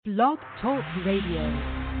Blog Talk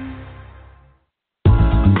Radio.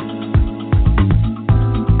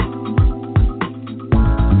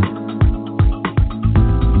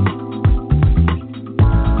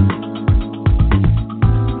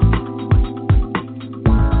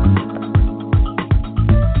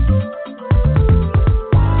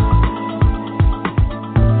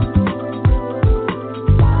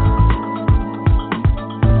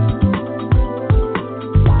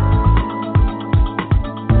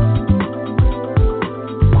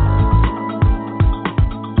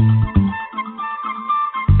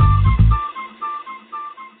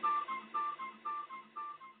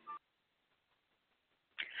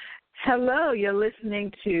 Hello, you're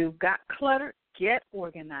listening to Got Clutter, Get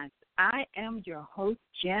Organized. I am your host,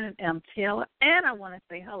 Janet M. Taylor, and I want to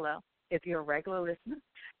say hello if you're a regular listener,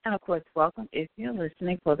 and, of course, welcome if you're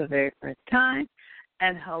listening for the very first time,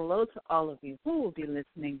 and hello to all of you who will be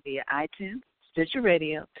listening via iTunes, Stitcher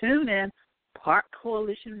Radio, TuneIn, Park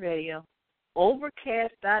Coalition Radio,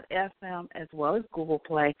 Overcast.fm, as well as Google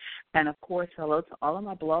Play, and, of course, hello to all of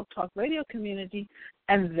my Blog Talk Radio community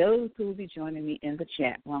and those who will be joining me in the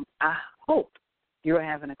chat room. I hope you're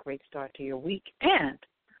having a great start to your week. And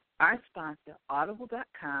our sponsor,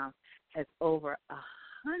 Audible.com, has over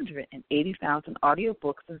 180,000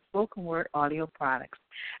 audiobooks and spoken word audio products.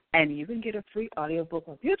 And you can get a free audiobook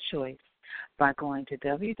of your choice by going to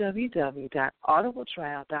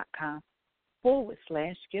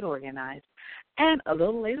www.audibletrial.com/get organized. And a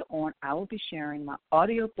little later on, I will be sharing my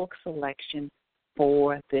audiobook selection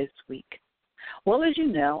for this week. Well, as you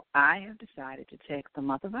know, I have decided to take the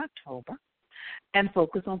month of October and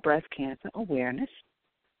focus on breast cancer awareness,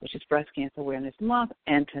 which is Breast Cancer Awareness Month.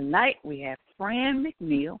 And tonight we have Fran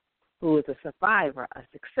McNeil, who is a survivor, a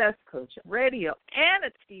success coach, a radio, and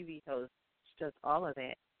a TV host. She does all of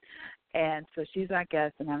that. And so she's our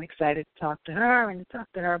guest, and I'm excited to talk to her and to talk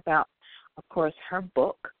to her about, of course, her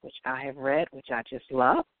book, which I have read, which I just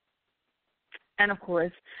love. And, of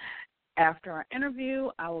course, after our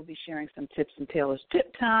interview, I will be sharing some tips in Taylor's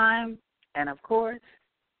Tip Time. And, of course,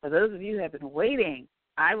 for those of you who have been waiting,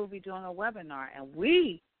 I will be doing a webinar, and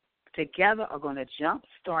we together are going to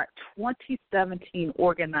jumpstart 2017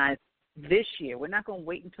 organized this year. We're not going to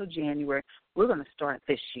wait until January. We're going to start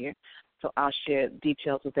this year. So I'll share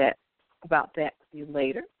details of that about that with you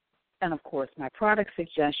later. And, of course, my product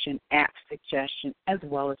suggestion, app suggestion, as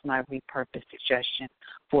well as my repurpose suggestion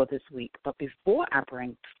for this week. But before I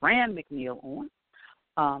bring Fran McNeil on,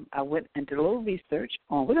 I went and did a little research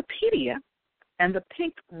on Wikipedia and the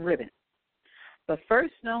pink ribbon. The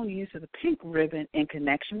first known use of the pink ribbon in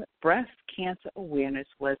connection with breast cancer awareness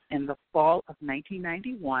was in the fall of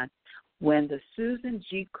 1991 when the Susan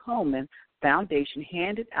G. Komen Foundation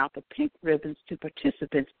handed out the pink ribbons to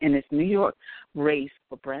participants in its New York race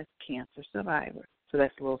for breast cancer survivors. So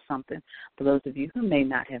that's a little something for those of you who may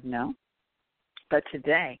not have known. But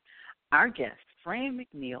today, our guest, Fran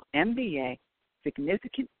McNeil, MBA,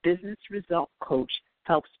 significant business result coach,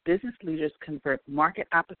 helps business leaders convert market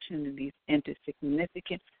opportunities into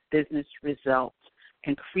significant business results,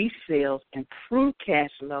 increase sales, improve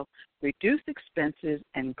cash flow, reduce expenses,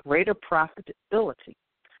 and greater profitability.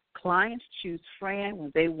 Clients choose Fran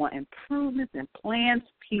when they want improvements in plans,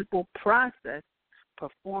 people, process,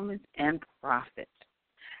 performance, and profit.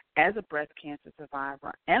 As a breast cancer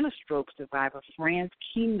survivor and a stroke survivor, Fran's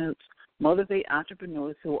keynotes motivate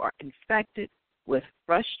entrepreneurs who are infected with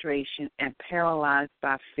frustration and paralyzed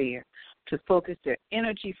by fear to focus their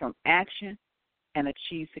energy from action and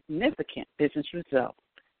achieve significant business results.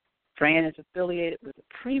 Fran is affiliated with the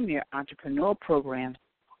premier entrepreneurial program,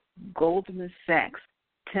 Goldman Sachs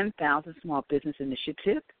 10,000 Small Business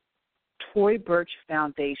Initiative, Tory Burch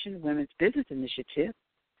Foundation Women's Business Initiative,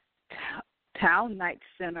 Tal Knight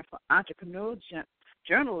Center for Entrepreneurial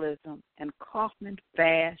Journalism, and Kaufman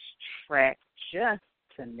Fast Track, just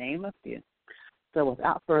to name a few. So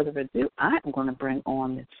without further ado, I am going to bring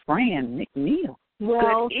on Ms. Fran McNeil.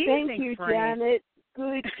 Well, Good evening, thank you, Fran. Janet.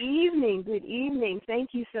 Good evening. Good evening.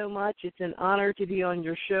 Thank you so much. It's an honor to be on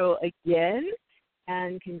your show again,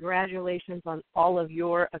 and congratulations on all of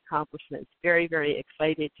your accomplishments. Very, very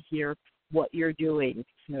excited to hear what you're doing.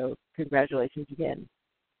 So congratulations again.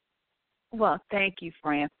 Well, thank you,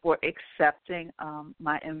 Fran, for accepting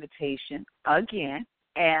my invitation again.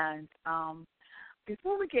 And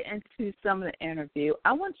before we get into some of the interview,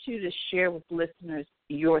 I want you to share with listeners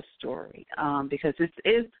your story because this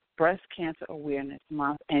is Breast Cancer Awareness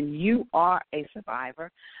Month, and you are a survivor.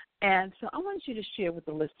 And so I want you to share with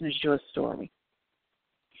the listeners your story.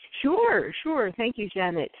 Sure, sure. Thank you,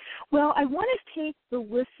 Janet. Well, I want to take your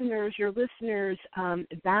listeners,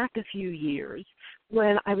 back a few years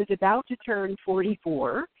when I was about to turn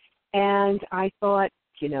 44, and I thought,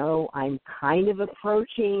 I'm kind of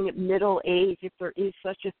approaching middle age, if there is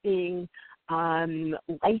such a thing.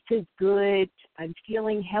 Life is good. I'm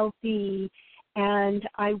feeling healthy. And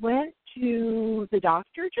I went to the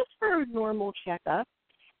doctor just for a normal checkup,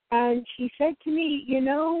 and she said to me,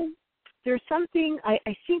 there's something, I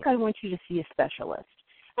think I want you to see a specialist.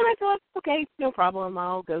 And I thought, okay, no problem,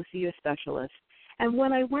 I'll go see a specialist. And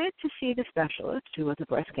when I went to see the specialist, who was a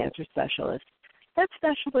breast cancer specialist, that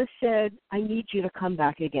specialist said, I need you to come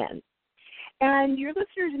back again. And your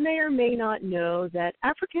listeners may or may not know that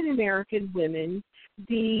African American women,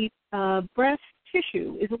 the breast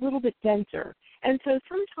tissue is a little bit denser. And so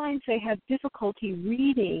sometimes they have difficulty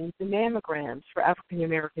reading the mammograms for African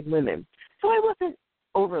American women. So I wasn't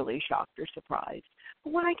overly shocked or surprised.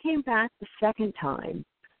 But when I came back the second time,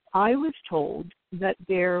 I was told that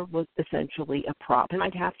there was essentially a problem, and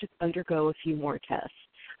I'd have to undergo a few more tests.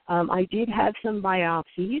 I did have some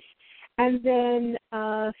biopsies, and then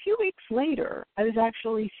a few weeks later, I was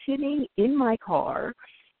actually sitting in my car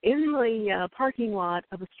in the parking lot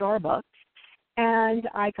of a Starbucks, and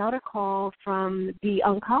I got a call from the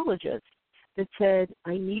oncologist that said,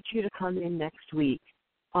 I need you to come in next week.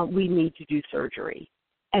 We need to do surgery.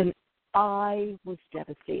 And I was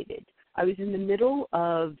devastated. I was in the middle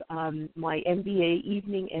of my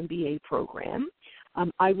evening MBA program.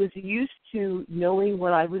 I was used to knowing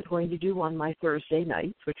what I was going to do on my Thursday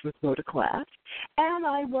nights, which was go to class, and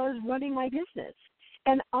I was running my business.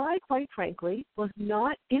 And I, quite frankly, was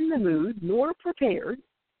not in the mood nor prepared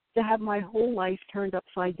to have my whole life turned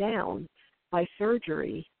upside down by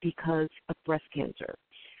surgery because of breast cancer.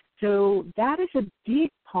 So that is a big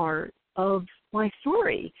part of my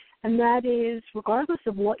story, and that is regardless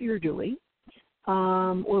of what you're doing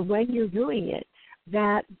or when you're doing it,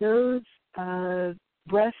 that those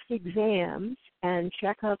breast exams and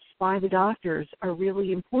checkups by the doctors are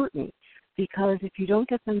really important, because if you don't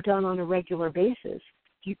get them done on a regular basis,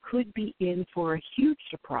 you could be in for a huge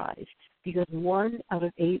surprise, because 1 out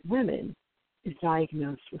of 8 women is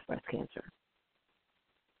diagnosed with breast cancer.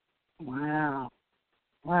 Wow.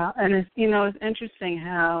 Wow. And it's interesting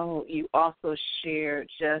how you also shared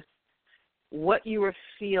just what you were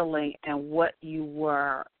feeling and what you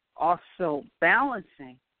were also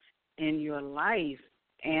balancing in your life.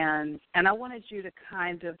 And I wanted you to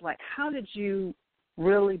kind of how did you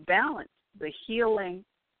really balance the healing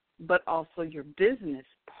but also your business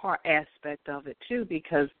aspect of it too?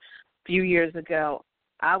 Because a few years ago,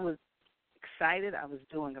 I was excited. I was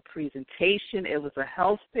doing a presentation. It was a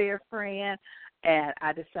health fair, friend, and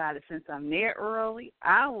I decided since I'm there early,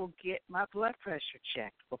 I will get my blood pressure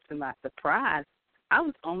checked. Well, to my surprise, I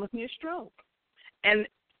was almost near stroke. And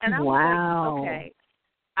I was like, okay,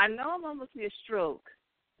 I know I'm almost near stroke,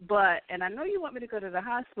 and I know you want me to go to the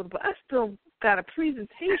hospital, but I still got a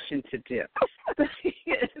presentation to do.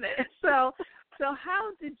 So how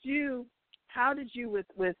did you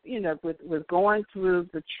with going through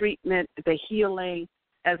the treatment, the healing,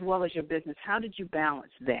 as well as your business, how did you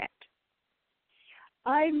balance that?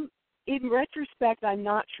 In retrospect, I'm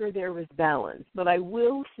not sure there was balance, but I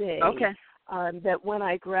will say that when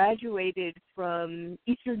I graduated from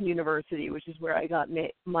Eastern University, which is where I got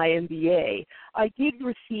my MBA, I did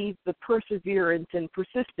receive the Perseverance and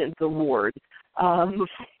Persistence Award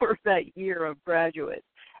for that year of graduate.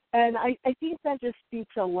 And I think that just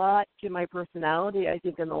speaks a lot to my personality. I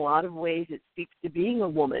think in a lot of ways it speaks to being a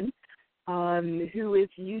woman who is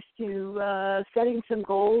used to setting some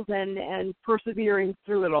goals and persevering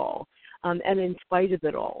through it all, and in spite of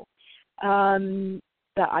it all.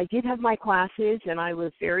 I did have my classes, and I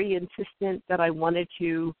was very insistent that I wanted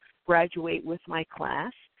to graduate with my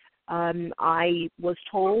class. I was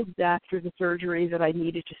told after the surgery that I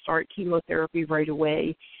needed to start chemotherapy right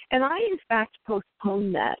away, and I, in fact,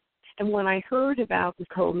 postponed that. And when I heard about the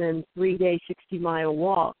Komen 3-day, 60-mile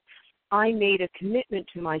walk, I made a commitment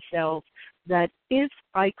to myself that if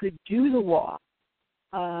I could do the walk,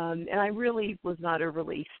 and I really was not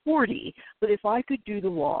overly sporty, but if I could do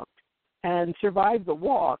the walk and survive the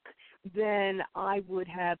walk, then I would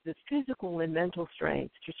have the physical and mental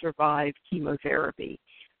strength to survive chemotherapy.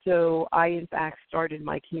 So I, in fact, started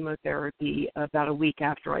my chemotherapy about a week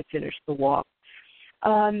after I finished the walk.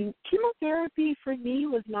 Chemotherapy for me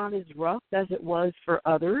was not as rough as it was for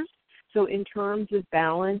others. So in terms of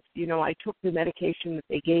balance, I took the medication that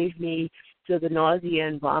they gave me, so the nausea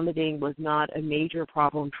and vomiting was not a major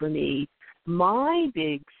problem for me. My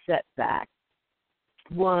big setback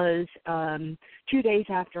was 2 days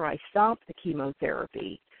after I stopped the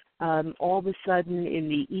chemotherapy. All of a sudden in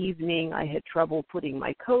the evening, I had trouble putting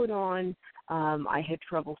my coat on. I had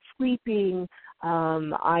trouble sleeping.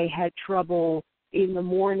 I had trouble in the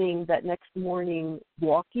morning, that next morning,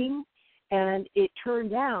 walking. And it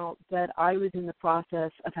turned out that I was in the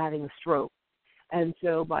process of having a stroke. And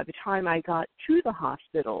so by the time I got to the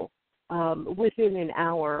hospital, within an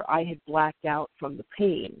hour, I had blacked out from the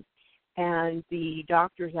pain. And the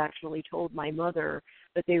doctors actually told my mother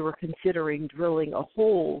that they were considering drilling a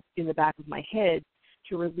hole in the back of my head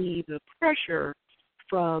to relieve the pressure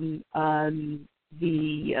from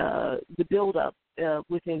the buildup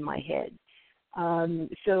within my head.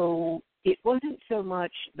 So it wasn't so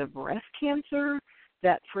much the breast cancer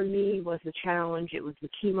that for me was the challenge. It was the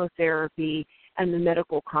chemotherapy and the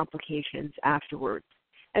medical complications afterwards.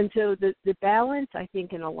 And so the balance, I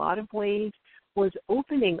think, in a lot of ways was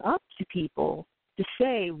opening up to people to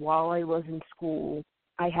say, while I was in school,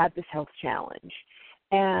 I had this health challenge.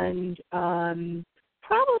 And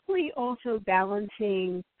probably also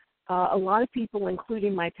balancing a lot of people,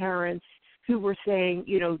 including my parents, who were saying,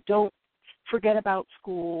 don't forget about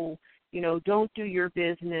school, don't do your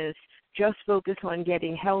business, just focus on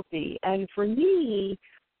getting healthy. And for me,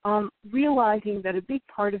 realizing that a big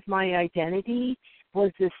part of my identity was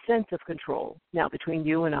this sense of control. Now, between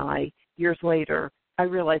you and I, years later, I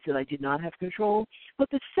realized that I did not have control, but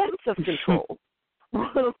the sense of control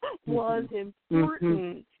was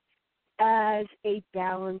important as a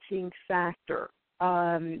balancing factor.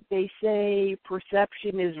 They say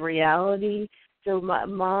perception is reality. So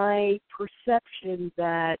my perception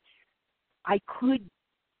that I could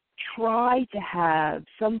try to have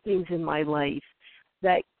some things in my life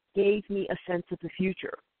that gave me a sense of the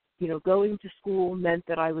future. Going to school meant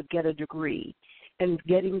that I would get a degree, and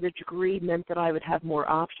getting the degree meant that I would have more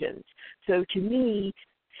options. So to me,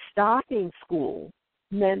 stopping school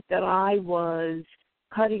meant that I was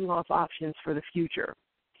cutting off options for the future.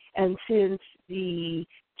 And since the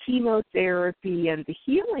chemotherapy and the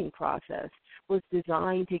healing process was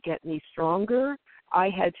designed to get me stronger, I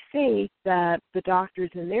had faith that the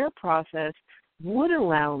doctors in their process would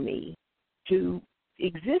allow me to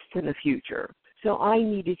exist in the future. So I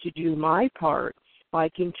needed to do my part by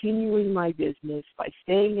continuing my business, by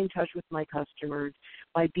staying in touch with my customers,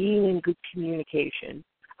 by being in good communication,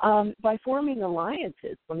 by forming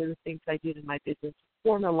alliances. One of the things I did in my business,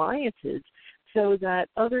 form alliances so that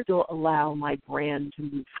others will allow my brand to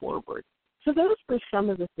move forward. So those were some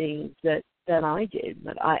of the things that I did.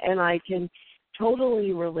 And I can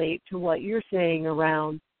totally relate to what you're saying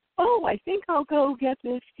around, I think I'll go get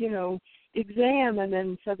this, exam, and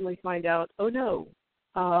then suddenly find out, oh, no,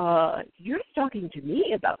 you're talking to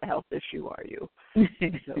me about the health issue, are you?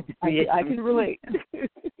 So I can relate.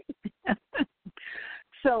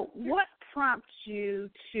 So what prompts you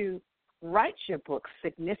to write your book,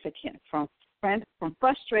 Significant, From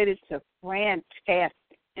Frustrated to Fantastic,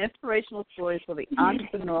 Inspirational Stories for the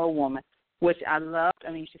Entrepreneurial Woman, which I loved.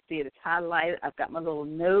 I mean, you should see it. It's highlighted. I've got my little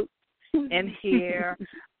notes in here.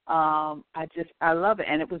 I love it.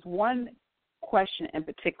 And it was one question in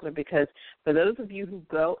particular, because for those of you who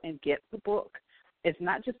go and get the book, it's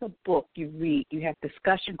not just a book you read. You have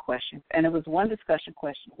discussion questions. And it was one discussion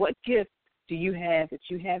question. What gift do you have that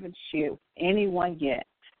you haven't shared with anyone yet?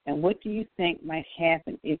 And what do you think might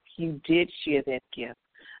happen if you did share that gift?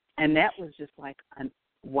 And that was just like a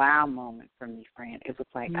wow moment for me, Fran. It was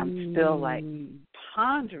like I'm still like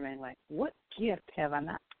pondering, like, what gift have I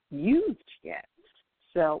not used yet?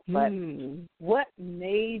 So, but what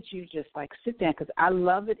made you just like sit down? Because I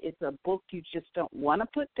love it. It's a book you just don't want to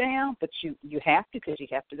put down, but you have to, because you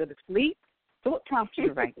have to go to sleep. So what prompted you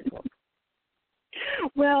to write the book?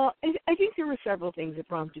 Well, I think there were several things that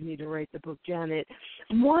prompted me to write the book, Janet.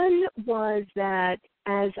 One was that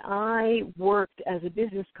as I worked as a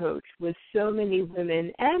business coach with so many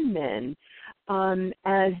women and men,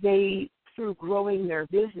 as they, through growing their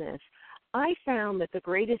business, I found that the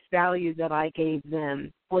greatest value that I gave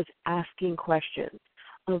them was asking questions,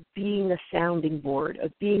 of being a sounding board,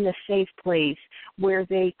 of being a safe place where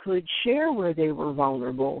they could share where they were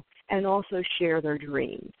vulnerable and also share their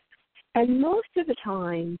dreams. And most of the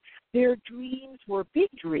time, their dreams were big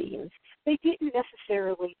dreams. They didn't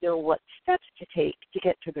necessarily know what steps to take to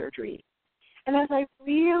get to their dreams. And as I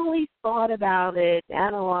really thought about it,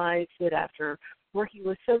 analyzed it after working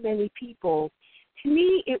with so many people, to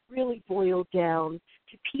me, it really boiled down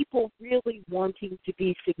to people really wanting to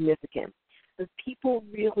be significant, of people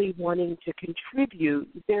really wanting to contribute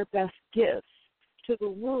their best gifts to the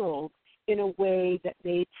world in a way that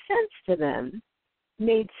made sense to them,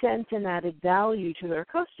 made sense and added value to their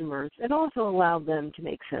customers and also allowed them to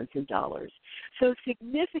make sense in dollars. So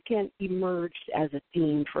significant emerged as a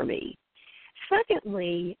theme for me.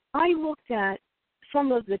 Secondly, I looked at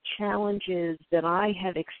some of the challenges that I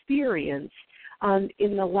had experienced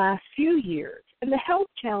in the last few years. And the health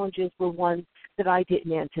challenges were ones that I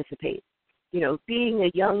didn't anticipate. You know, being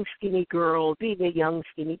a young, skinny girl, being a young,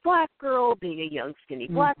 skinny black girl, being a young, skinny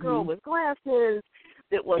black girl with glasses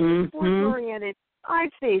that wasn't sports-oriented, I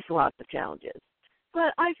faced lots of challenges.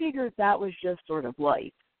 But I figured that was just sort of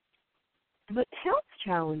life. But health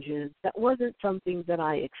challenges, that wasn't something that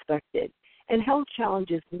I expected. And health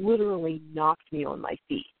challenges literally knocked me on my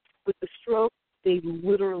feet. With the stroke, they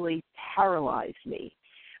literally paralyzed me.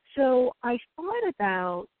 So I thought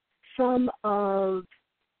about some of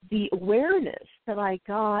the awareness that I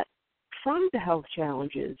got from the health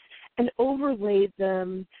challenges and overlaid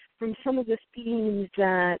them from some of the themes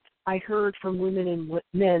that I heard from women and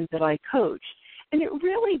men that I coached. And it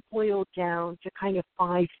really boiled down to kind of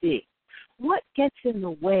 5 things. What gets in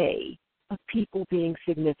the way of people being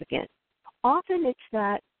significant? Often it's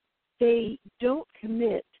that they don't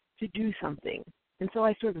commit to do something. And so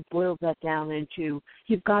I sort of boiled that down into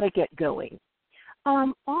you've got to get going.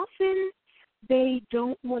 Often they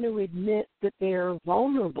don't want to admit that they're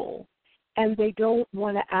vulnerable, and they don't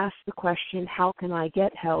want to ask the question, how can I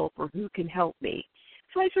get help, or who can help me?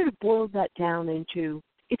 So I sort of boiled that down into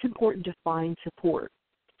it's important to find support.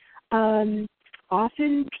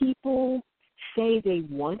 Often people say they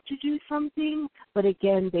want to do something, but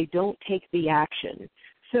again, they don't take the action.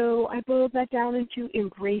 So I boiled that down into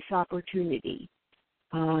embrace opportunity.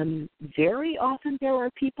 Very often there are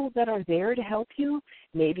people that are there to help you.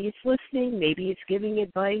 Maybe it's listening, maybe it's giving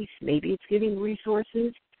advice, maybe it's giving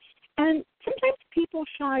resources. And sometimes people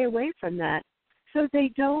shy away from that, so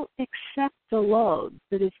they don't accept the love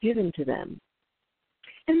that is given to them.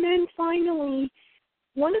 And then finally,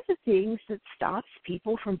 one of the things that stops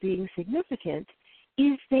people from being significant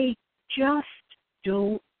is they just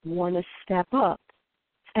don't want to step up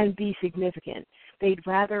and be significant. They'd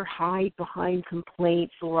rather hide behind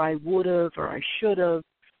complaints, or I would have, or I should have,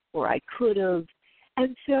 or I could have.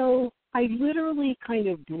 And so I literally kind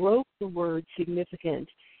of broke the word significant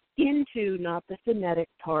into not the phonetic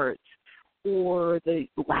parts or the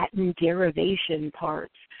Latin derivation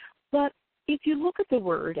parts, but if you look at the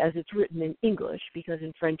word as it's written in English, because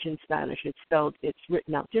in French and Spanish it's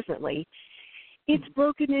written out differently, it's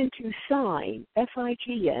broken into sign,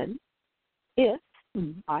 S-I-G-N, if,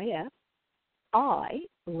 I-F, I,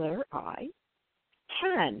 letter I,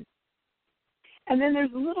 can. And then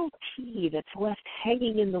there's a little T that's left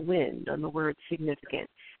hanging in the wind on the word significant.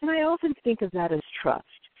 And I often think of that as trust.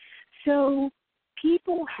 So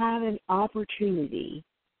people have an opportunity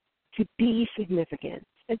to be significant.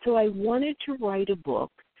 And so I wanted to write a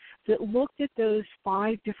book that looked at those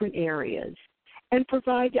 5 different areas and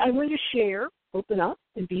I wanted to share, open up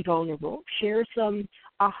and be vulnerable, share some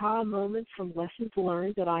aha moments from lessons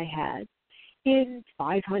learned that I had in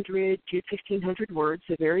 500 to 1,500 words,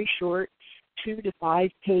 so very short 2 to 5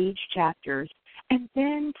 page chapters, and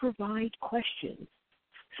then provide questions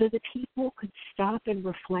so that people could stop and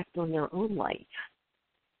reflect on their own life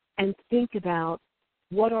and think about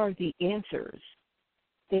what are the answers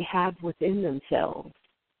they have within themselves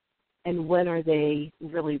and when are they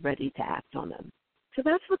really ready to act on them. So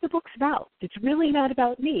that's what the book's about. It's really not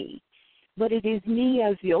about me, but it is me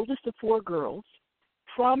as the oldest of 4 girls,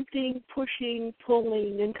 prompting, pushing,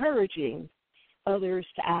 pulling, encouraging others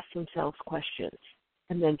to ask themselves questions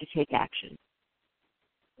and then to take action.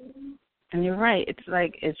 And you're right.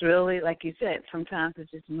 It's really, like you said, sometimes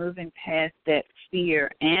it's just moving past that fear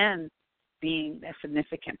and being that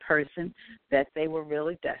significant person that they were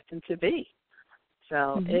really destined to be.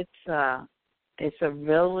 So it's a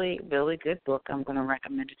really, really good book. I'm going to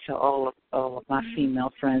recommend it to all of my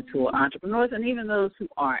female friends who are entrepreneurs and even those who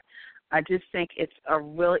aren't. I just think it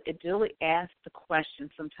really asks the question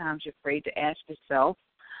sometimes you're afraid to ask yourself,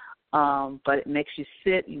 but it makes you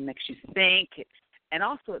sit, it makes you think, and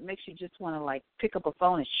also it makes you just want to pick up a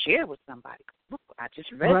phone and share with somebody. Look, I just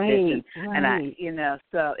read this, and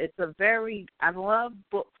so it's I love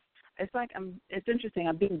books. It's interesting.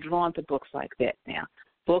 I'm being drawn to books like that now.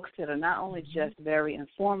 Books that are not only just very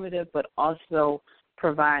informative, but also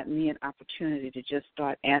provide me an opportunity to just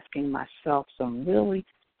start asking myself some really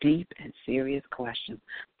deep and serious questions.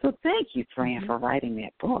 So thank you, Fran, for writing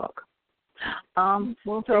that book. Thank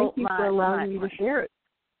you for allowing me to share it.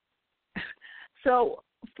 So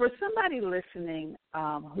for somebody listening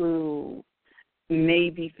who may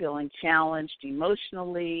be feeling challenged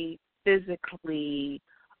emotionally, physically,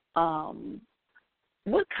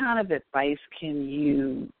 what kind of advice can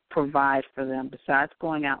you provide for them besides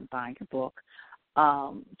going out and buying a book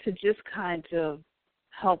to just kind of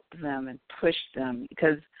help them and push them?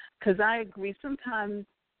 Because I agree sometimes,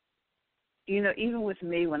 you know, even with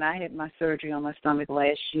me, when I had my surgery on my stomach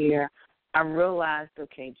last year, I realized,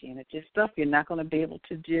 okay, Gina, just stuff you're not going to be able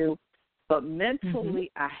to do. But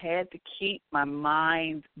mentally, I had to keep my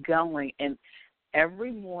mind going. And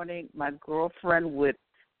every morning, my girlfriend would,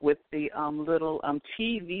 with the little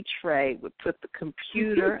TV tray, would put the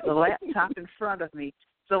computer, the laptop in front of me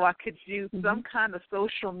so I could do some kind of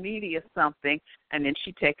social media something, and then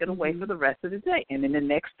she'd take it away for the rest of the day. And then the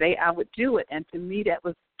next day I would do it. And to me, that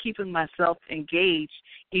was keeping myself engaged,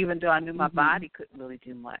 even though I knew my body couldn't really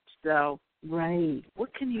do much. So,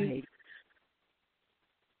 what can you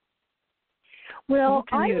Well,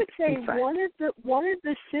 I would say one of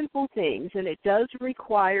the simple things, and it does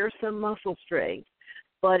require some muscle strength,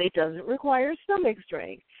 but it doesn't require stomach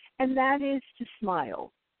strength, and that is to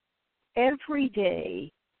smile. Every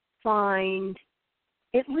day, find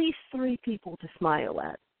at least 3 people to smile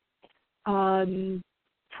at.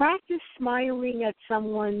 Practice smiling at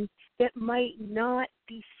someone that might not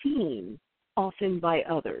be seen often by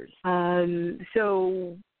others.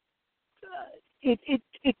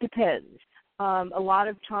 It depends. A lot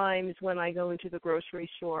of times when I go into the grocery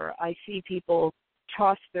store, I see people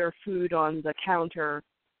toss their food on the counter,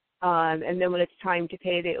 and then when it's time to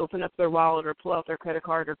pay, they open up their wallet or pull out their credit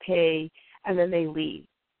card or pay, and then they leave.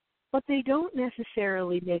 But they don't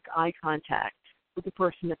necessarily make eye contact with the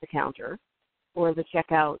person at the counter or the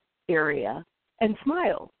checkout area and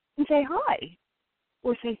smile and say hi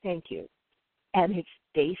or say thank you. And it's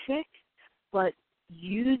basic, but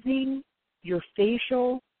using your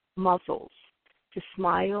facial muscles to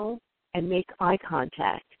smile and make eye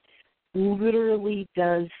contact literally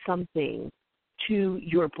does something to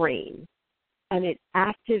your brain, and it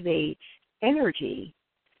activates energy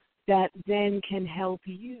that then can help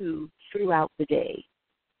you throughout the day.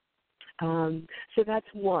 So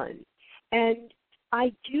that's one. And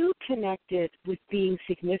I do connect it with being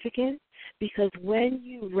significant, because when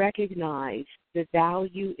you recognize the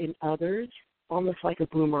value in others, almost like a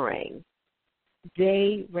boomerang,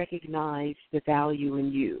 they recognize the value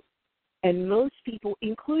in you. And most people,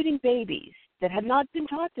 including babies that have not been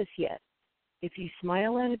taught this yet, if you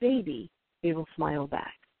smile at a baby, they will smile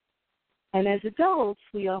back. And as adults,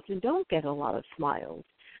 we often don't get a lot of smiles.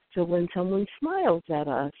 So when someone smiles at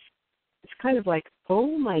us, it's kind of like,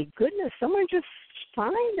 oh my goodness, someone just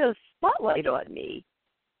shined a spotlight on me.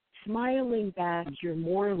 Smiling back, you're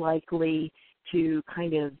more likely to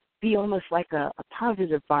kind of be almost like a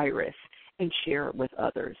positive virus and share it with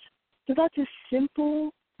others. So that's a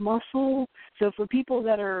simple muscle. So for people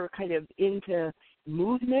that are kind of into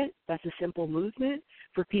movement, that's a simple movement.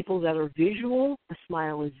 For people that are visual, a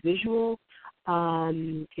smile is visual.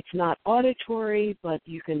 It's not auditory, but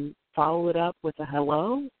you can follow it up with a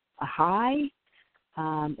hello, a hi,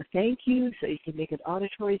 a thank you, so you can make it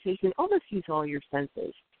auditory, so you can almost use all your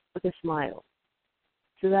senses with a smile.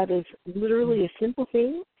 So that is literally a simple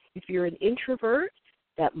thing. If you're an introvert,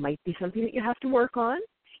 that might be something that you have to work on.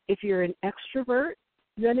 If you're an extrovert,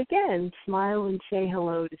 then again, smile and say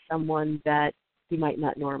hello to someone that you might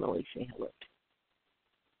not normally say hello to.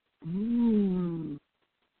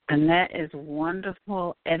 And that is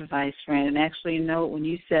wonderful advice, Fran. And actually, you know, when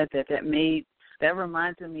you said that, that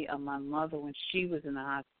reminded me of my mother when she was in the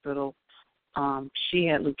hospital. She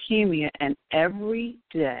had leukemia, and every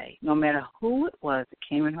day, no matter who it was that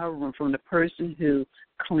came in her room, from the person who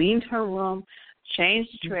cleaned her room,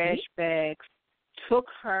 changed the trash bags, took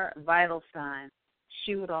her vital signs,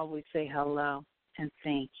 she would always say hello and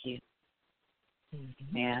thank you.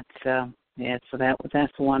 So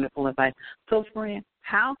that's wonderful advice. So, Fran,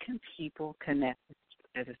 how can people connect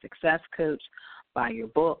as a success coach? Buy your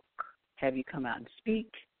book? Have you come out and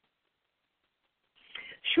speak?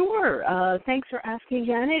 Sure. Thanks for asking,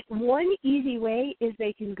 Janet. One easy way is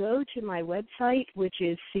they can go to my website, which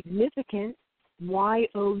is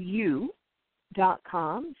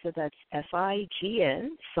significantyou.com. So that's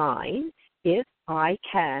SIGN, sign, if I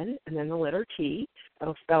can, and then the letter T.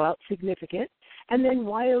 That'll spell out significant. And then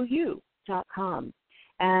YOU.com.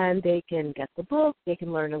 And they can get the book. They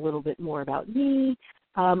can learn a little bit more about me.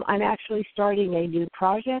 I'm actually starting a new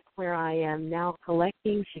project where I am now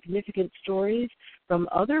collecting significant stories from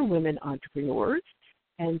other women entrepreneurs.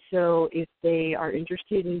 And so if they are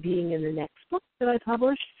interested in being in the next book that I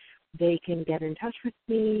publish, they can get in touch with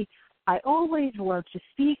me. I always love to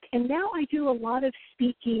speak, and now I do a lot of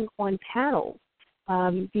speaking on panels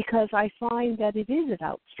because I find that it is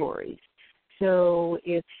about stories. So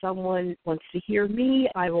if someone wants to hear me,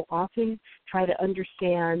 I will often try to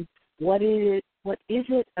understand what is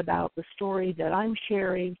it about the story that I'm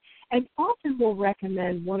sharing, and often will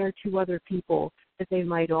recommend one or two other people that they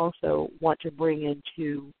might also want to bring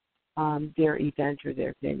into their event or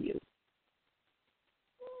their venue.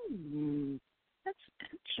 That's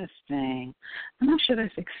interesting. And I'm sure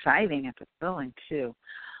that's exciting and fulfilling, too.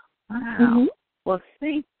 Wow. Mm-hmm. Well,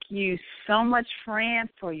 thank you so much, Fran,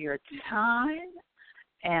 for your time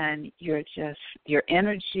and your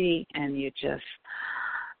energy, and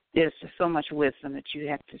there's just so much wisdom that you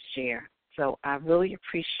have to share. So I really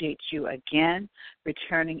appreciate you again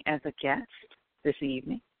returning as a guest this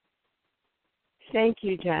evening. Thank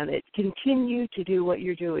you, Janet. Continue to do what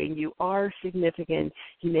you're doing. You are significant.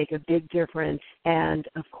 You make a big difference. And,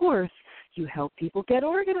 of course, you help people get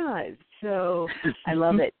organized. So I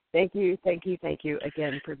love it. Thank you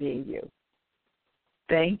again for being you.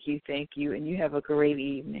 Thank you. And you have a great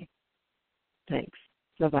evening. Thanks.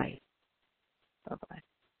 Bye-bye. Bye-bye.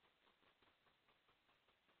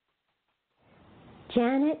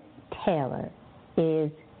 Janet Taylor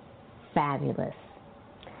is fabulous.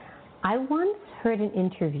 I once heard an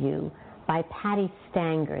interview by Patti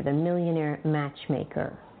Stanger, the Millionaire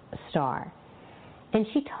Matchmaker star, and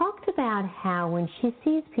she talked about how when she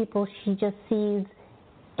sees people, she just sees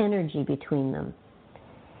energy between them.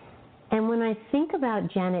 And when I think about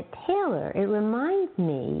Janet Taylor, it reminds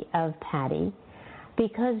me of Patti,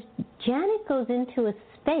 because Janet goes into a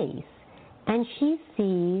space and she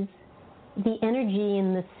sees the energy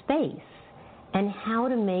in the space and how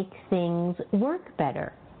to make things work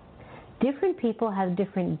better. Different people have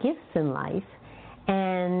different gifts in life,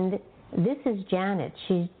 and this is Janet.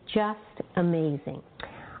 She's just amazing.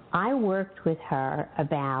 I worked with her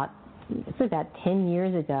about 10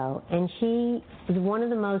 years ago, and she is one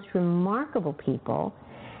of the most remarkable people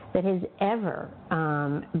that has ever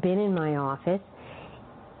been in my office.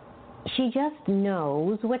 She just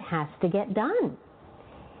knows what has to get done.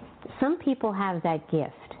 Some people have that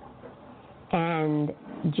gift, and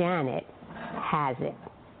Janet has it.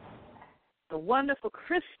 The wonderful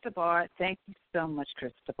Christa. Thank you so much,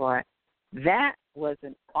 Christa. That was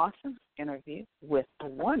an awesome interview with the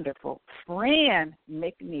wonderful Fran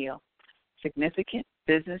McNeil, significant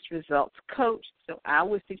business results coach. So I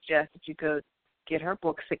would suggest that you go get her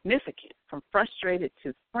book, Significant, From Frustrated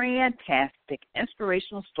to Fantastic,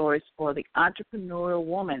 Inspirational Stories for the Entrepreneurial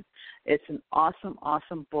Woman. It's an awesome,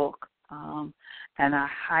 awesome book, and I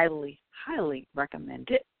highly, highly recommend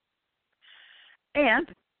it.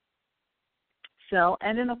 And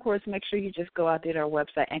then, of course, make sure you just go out there to our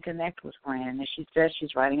website and connect with Fran. And she says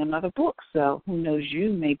she's writing another book, so who knows,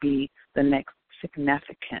 you may be the next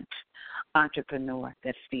significant entrepreneur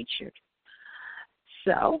that's featured.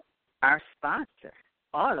 So our sponsor,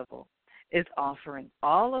 Audible, is offering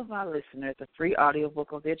all of our listeners a free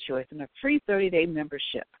audiobook of their choice and a free 30-day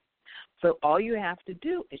membership. So all you have to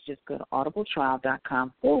do is just go to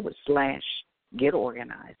audibletrial.com/get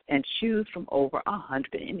organized and choose from over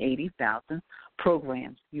 180,000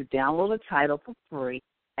 programs. You download the title for free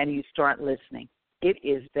and you start listening. It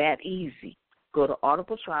is that easy. Go to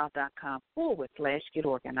audibletrial.com/get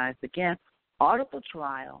organized. Again,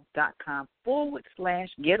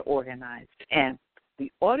 audibletrial.com/get organized. And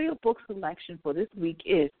the audiobook selection for this week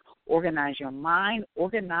is Organize Your Mind,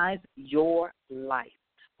 Organize Your Life,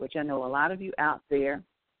 which I know a lot of you out there.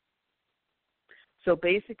 So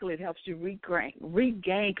basically it helps you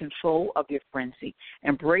regain control of your frenzy.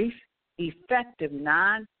 Embrace effective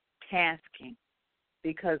non-tasking,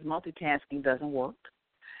 because multitasking doesn't work.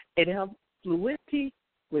 It helps fluidity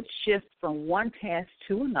with shifts from one task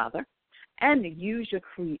to another, and to use your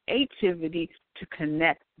creativity to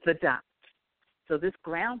connect the dots. So this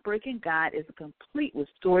groundbreaking guide is complete with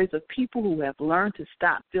stories of people who have learned to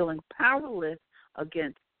stop feeling powerless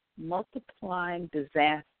against multiplying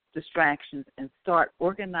distractions and start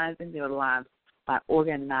organizing their lives by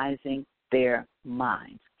organizing their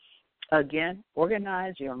minds. Again,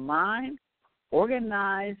 organize your mind,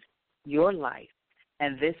 organize your life.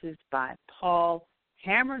 And this is by Paul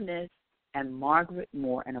Hammerniss and Margaret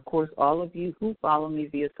Moore. And, of course, all of you who follow me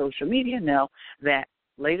via social media know that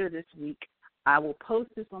later this week I will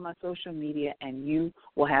post this on my social media, and you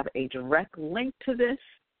will have a direct link to this,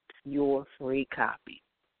 your free copy.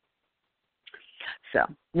 So,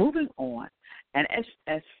 moving on. And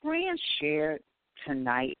as Fran shared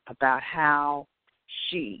tonight about how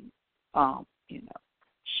she,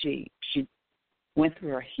 she went through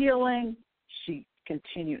her healing, she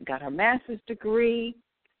continued, got her master's degree,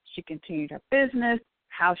 she continued her business,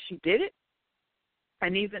 how she did it,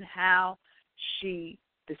 and even how she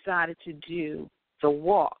decided to do the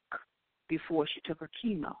walk before she took her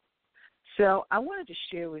chemo. So I wanted to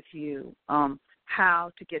share with you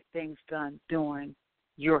how to get things done during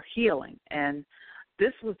your healing. And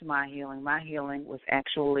this was my healing. My healing was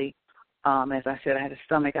actually, as I said, I had a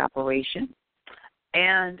stomach operation.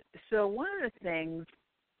 And so one of the things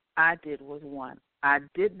I did was, one, I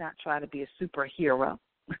did not try to be a superhero.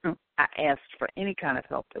 I asked for any kind of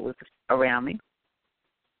help that was around me.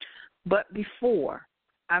 But before,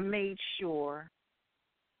 I made sure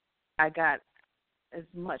I got as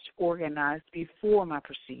much organized before my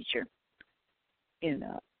procedure.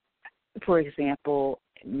 For example,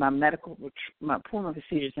 my medical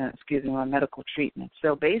treatment.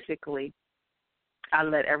 So basically, I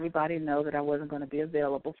let everybody know that I wasn't going to be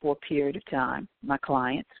available for a period of time, my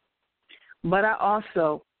clients. But I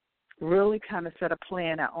also really kind of set a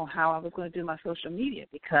plan out on how I was going to do my social media,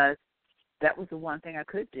 because that was the one thing I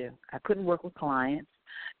could do. I couldn't work with clients.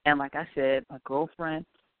 And like I said, my girlfriend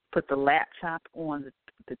put the laptop on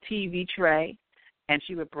the TV tray, and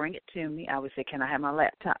she would bring it to me. I would say, can I have my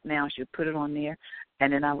laptop now? She would put it on there,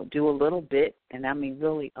 and then I would do a little bit, and I mean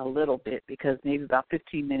really a little bit, because maybe about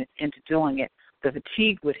 15 minutes into doing it, the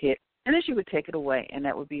fatigue would hit, and then she would take it away, and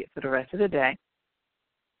that would be it for the rest of the day.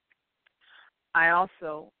 I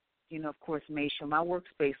also, of course, made sure my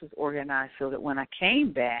workspace was organized so that when I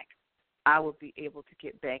came back, I would be able to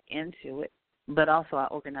get back into it. But also I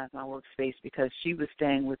organized my workspace because she was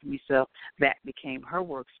staying with me, so that became her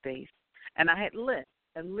workspace. And I had lists.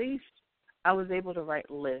 At least I was able to write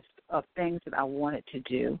lists of things that I wanted to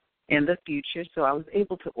do in the future, so I was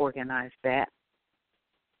able to organize that.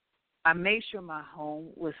 I made sure my home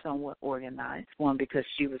was somewhat organized, one, because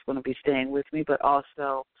she was going to be staying with me, but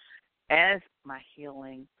also as my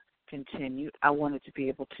healing continued, I wanted to be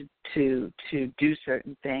able to do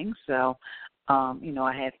certain things. So,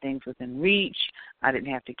 I had things within reach. I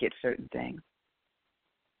didn't have to get certain things.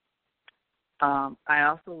 I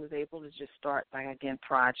also was able to just start,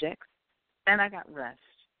 projects, and I got rest.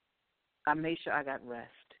 I made sure I got rest.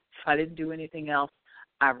 If I didn't do anything else,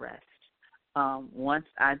 I rest. Once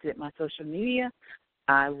I did my social media,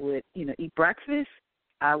 I would, eat breakfast.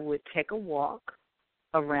 I would take a walk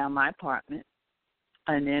around my apartment.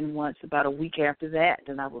 And then once, about a week after that,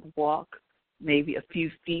 then I would walk maybe a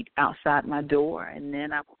few feet outside my door, and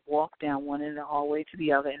then I would walk down one end of the hallway to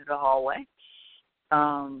the other end of the hallway.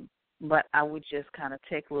 But I would just kind of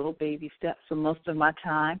take little baby steps. So most of my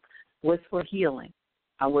time was for healing.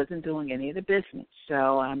 I wasn't doing any of the business.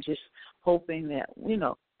 So I'm just hoping that,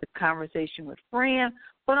 the conversation with Fran,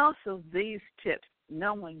 but also these tips,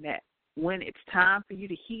 knowing that when it's time for you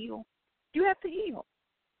to heal, you have to heal.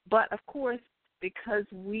 But, of course, because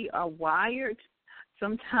we are wired,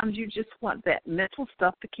 sometimes you just want that mental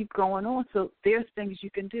stuff to keep going on. So there's things you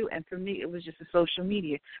can do. And for me, it was just a social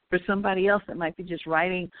media. For somebody else, it might be just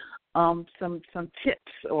writing some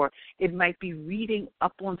tips, or it might be reading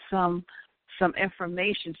up on some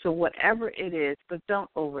information. So whatever it is, but don't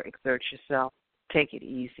overexert yourself. Take it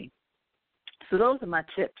easy. So those are my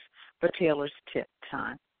tips for Taylor's Tip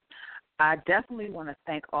Time. I definitely want to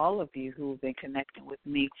thank all of you who have been connecting with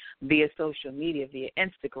me via social media, via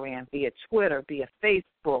Instagram, via Twitter, via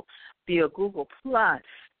Facebook, via Google+.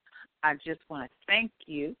 I just want to thank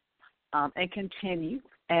you and continue.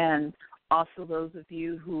 And also those of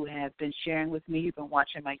you who have been sharing with me, you've been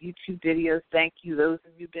watching my YouTube videos, thank you. Those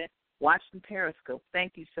of you who have been watching Periscope,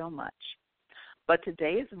 thank you so much. But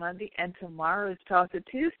today is Monday, and tomorrow is Talk-to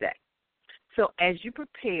Tuesday. So as you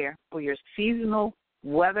prepare for your seasonal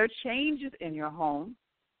weather changes in your home,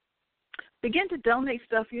 begin to donate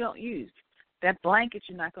stuff you don't use. That blanket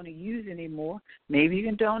you're not going to use anymore, maybe you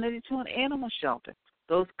can donate it to an animal shelter.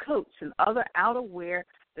 Those coats and other outerwear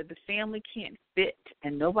that the family can't fit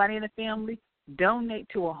and nobody in the family, donate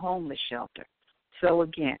to a homeless shelter. So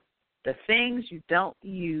again, the things you don't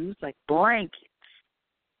use, like blankets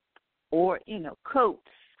or, coats,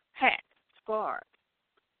 hats, scarves,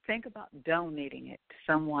 think about donating it to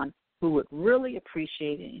someone who would really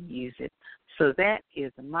appreciate it and use it. So that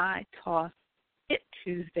is my Toss It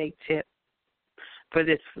Tuesday tip for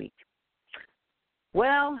this week.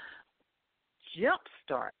 Well,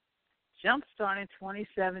 Jumpstart in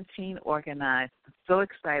 2017 organized. I'm so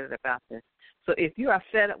excited about this. So if you are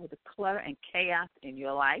fed up with the clutter and chaos in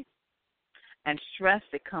your life and stress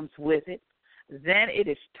that comes with it, then it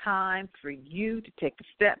is time for you to take the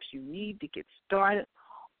steps you need to get started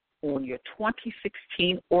on your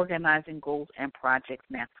 2016 organizing goals and projects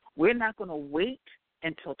now. We're not going to wait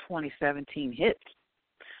until 2017 hits.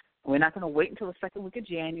 We're not going to wait until the second week of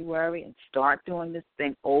January and start doing this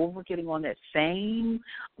thing over, getting on that same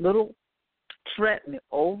little treadmill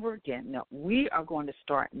over again. No, we are going to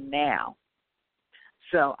start now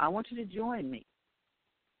So I want you to join me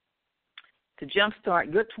to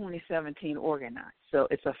jumpstart your 2017 organized. So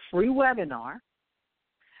it's a free webinar.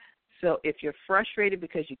 So if you're frustrated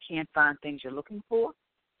because you can't find things you're looking for,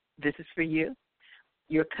 this is for you.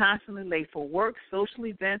 You're constantly late for work, social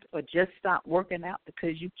events, or just stop working out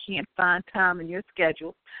because you can't find time in your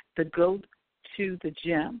schedule to go to the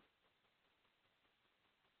gym.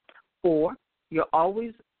 Or you'll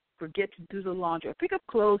always forget to do the laundry or pick up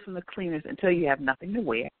clothes from the cleaners until you have nothing to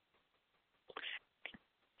wear.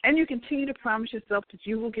 And you continue to promise yourself that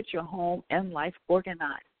you will get your home and life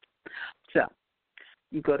organized. So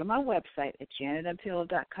you go to my website at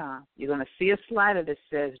janetmtaylor.com. You're going to see a slider that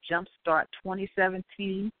says Jumpstart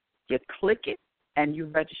 2017. You click it and you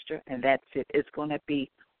register, and that's it. It's going to be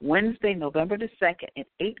Wednesday, November the 2nd at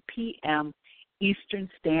 8 p.m. Eastern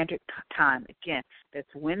Standard Time. Again,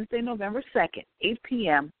 that's Wednesday, November 2nd, 8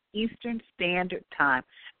 p.m. Eastern Standard Time.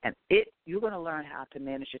 And you're going to learn how to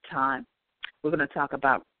manage your time. We're going to talk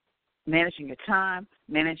about managing your time,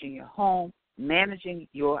 managing your home, managing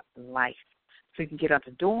your life. So you can get out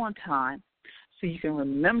the door on time, so you can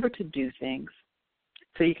remember to do things,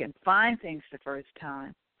 so you can find things the first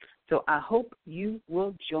time. So I hope you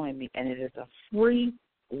will join me, and it is a free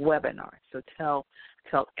webinar. So tell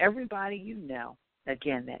everybody you know,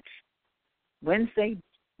 again, that's Wednesday,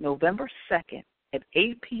 November 2nd at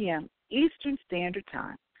 8 p.m. Eastern Standard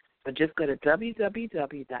Time. So just go to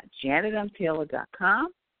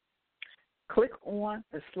www.janetmtaylor.com, click on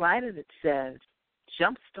the slider that says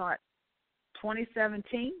Jumpstart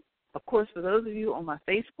 2017. Of course, for those of you on my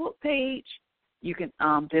Facebook page, you can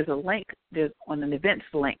there's a link, there's on an events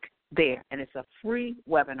link there, and it's a free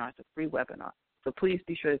webinar. It's a free webinar. So please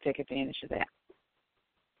be sure to take advantage of that.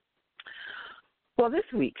 Well, this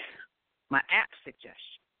week, my app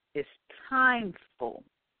suggestion is Timeful.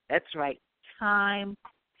 That's right,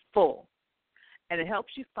 Timeful. And it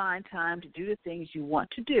helps you find time to do the things you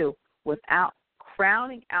want to do without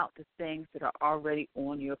crowding out the things that are already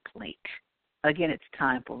on your plate. Again, it's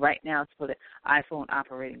Timeful. Right now it's for the iPhone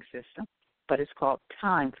operating system, but it's called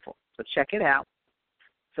Timeful. So check it out.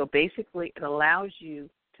 So basically it allows you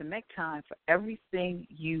to make time for everything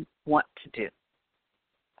you want to do,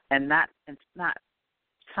 and it's not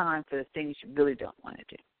time for the things you really don't want to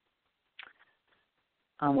do,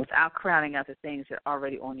 without crowding out the things that are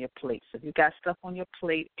already on your plate. So if you've got stuff on your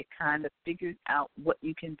plate, it kind of figures out what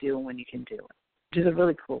you can do and when you can do it, which is a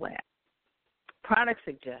really cool app. Product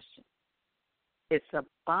suggestion. It's a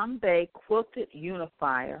Bombay quilted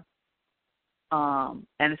unifier, and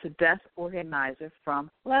it's a desk organizer from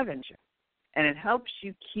Levenger. And it helps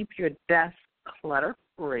you keep your desk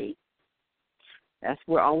clutter-free.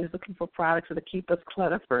 We're always looking for products that keep us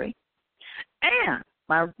clutter-free. And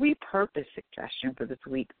my repurpose suggestion for this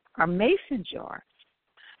week are mason jars.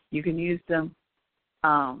 You can use them,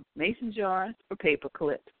 mason jars for paper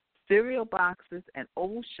clips, cereal boxes, and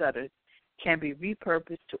old shutters can be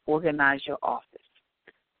repurposed to organize your office.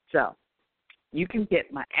 So you can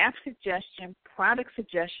get my app suggestion, product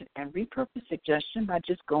suggestion, and repurpose suggestion by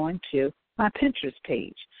just going to my Pinterest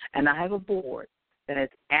page. And I have a board that has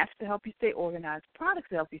apps to help you stay organized, products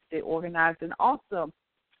to help you stay organized, and also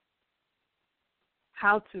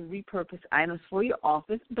how to repurpose items for your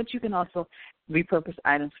office, but you can also repurpose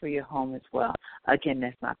items for your home as well. Again,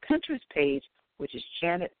 that's my Pinterest page, which is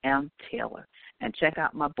Janet M. Taylor. And check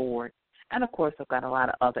out my board. And, of course, I've got a lot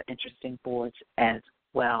of other interesting boards as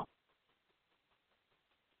well.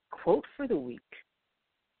 Quote for the week.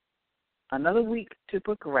 Another week to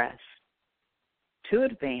progress, to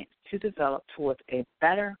advance, to develop towards a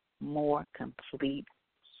better, more complete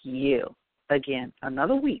you. Again,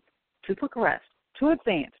 another week to progress, to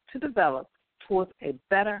advance, to develop towards a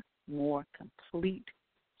better, more complete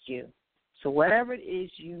you. So whatever it is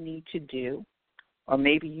you need to do, or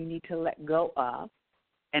maybe you need to let go of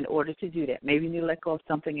in order to do that. Maybe you need to let go of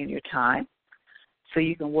something in your time so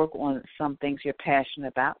you can work on some things you're passionate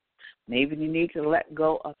about. Maybe you need to let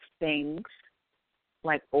go of things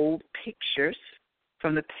like old pictures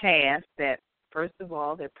from the past that, first of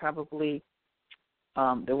all, they're probably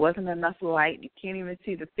there wasn't enough light. You can't even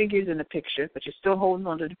see the figures in the picture, but you're still holding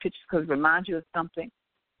on to the pictures because it reminds you of something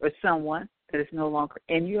or someone that is no longer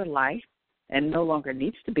in your life and no longer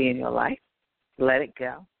needs to be in your life. Let it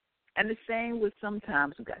go. And the same with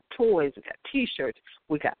sometimes we got toys, we got T-shirts,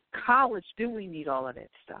 we got college. Do we need all of that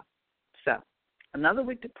stuff? So another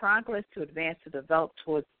week to progress, to advance, to develop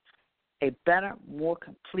towards a better, more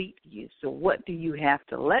complete you. So what do you have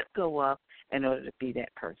to let go of in order to be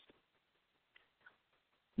that person?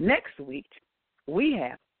 Next week, we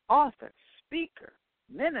have author, speaker,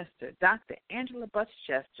 minister, Dr. Angela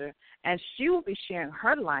Butchester, and she will be sharing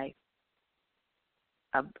her life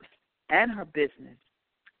and her business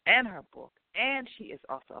and her book, and she is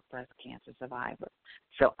also a breast cancer survivor.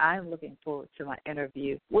 So I'm looking forward to my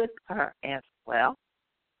interview with her as well.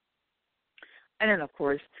 And then, of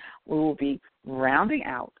course, we will be rounding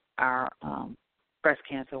out our Breast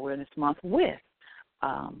Cancer Awareness Month with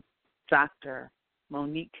Dr.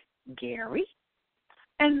 Monique Gary.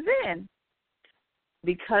 And then,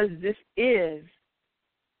 because this is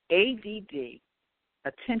ADD,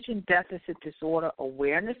 Attention Deficit Disorder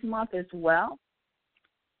Awareness Month as well,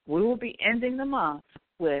 we will be ending the month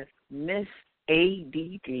with Miss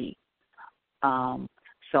ADD.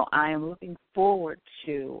 So I am looking forward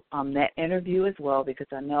to that interview as well, because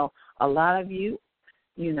I know a lot of you,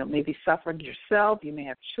 maybe suffered yourself. You may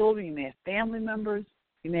have children. You may have family members.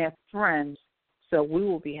 You may have friends. So we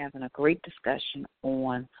will be having a great discussion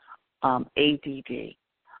on ADD,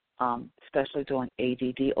 especially during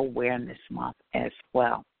ADD Awareness Month as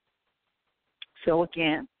well. So,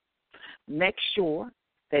 again, make sure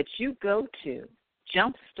that you go to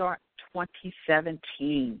Jumpstart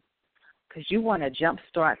 2017, because you want to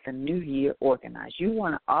jumpstart the new year organized. You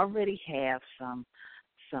want to already have some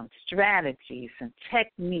strategies and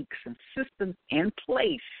techniques and systems in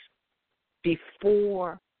place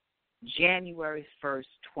before January 1st,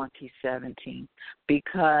 2017,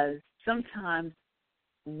 because sometimes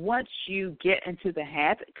once you get into the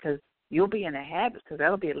habit, because you'll be in a habit, because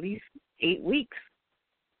that'll be at least 8 weeks,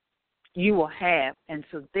 you will have, and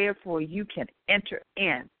so therefore you can enter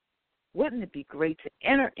in. Wouldn't it be great to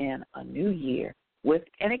enter in a new year with,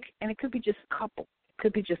 and it could be just a couple. It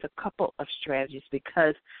could be just a couple of strategies,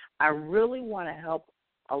 because I really want to help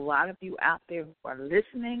a lot of you out there who are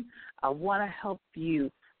listening. I want to help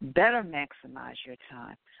you better maximize your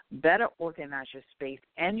time, better organize your space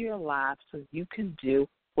and your lives so you can do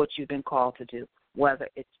what you've been called to do, whether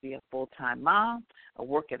it's be a full-time mom, a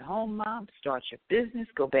work-at-home mom, start your business,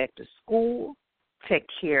 go back to school, take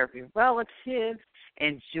care of your relatives,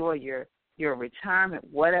 enjoy your retirement,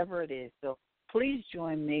 whatever it is. So please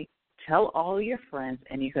join me. Tell all your friends,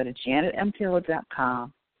 and you go to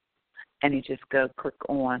janetmtaylor.com, and you just go click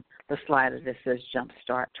on the slider that says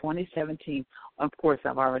Jumpstart 2017. Of course,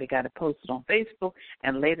 I've already got it posted on Facebook,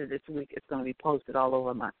 and later this week it's going to be posted all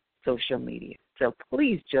over my social media. So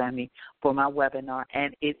please join me for my webinar,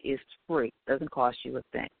 and it is free. It doesn't cost you a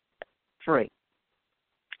thing. Free.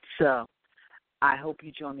 So I hope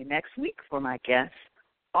you join me next week for my guest,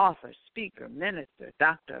 author, speaker, minister,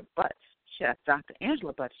 Dr.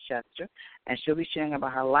 Angela Butts Chester, and she'll be sharing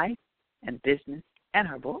about her life and business and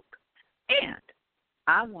her book. And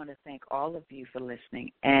I want to thank all of you for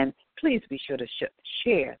listening, and please be sure to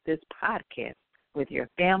share this podcast with your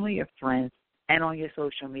family, your friends, and on your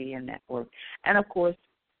social media network. And, of course,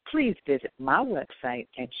 please visit my website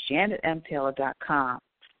at janetmtaylor.com.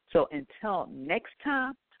 So until next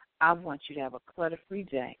time, I want you to have a clutter-free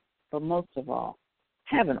day, but most of all,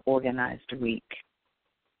 have an organized week.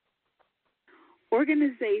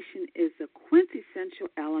 Organization is a quintessential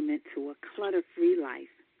element to a clutter-free life.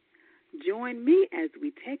 Join me as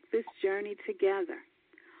we take this journey together.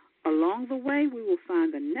 Along the way, we will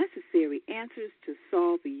find the necessary answers to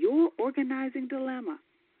solve your organizing dilemma.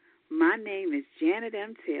 My name is Janet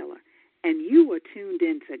M. Taylor, and you are tuned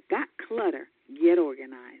in to Got Clutter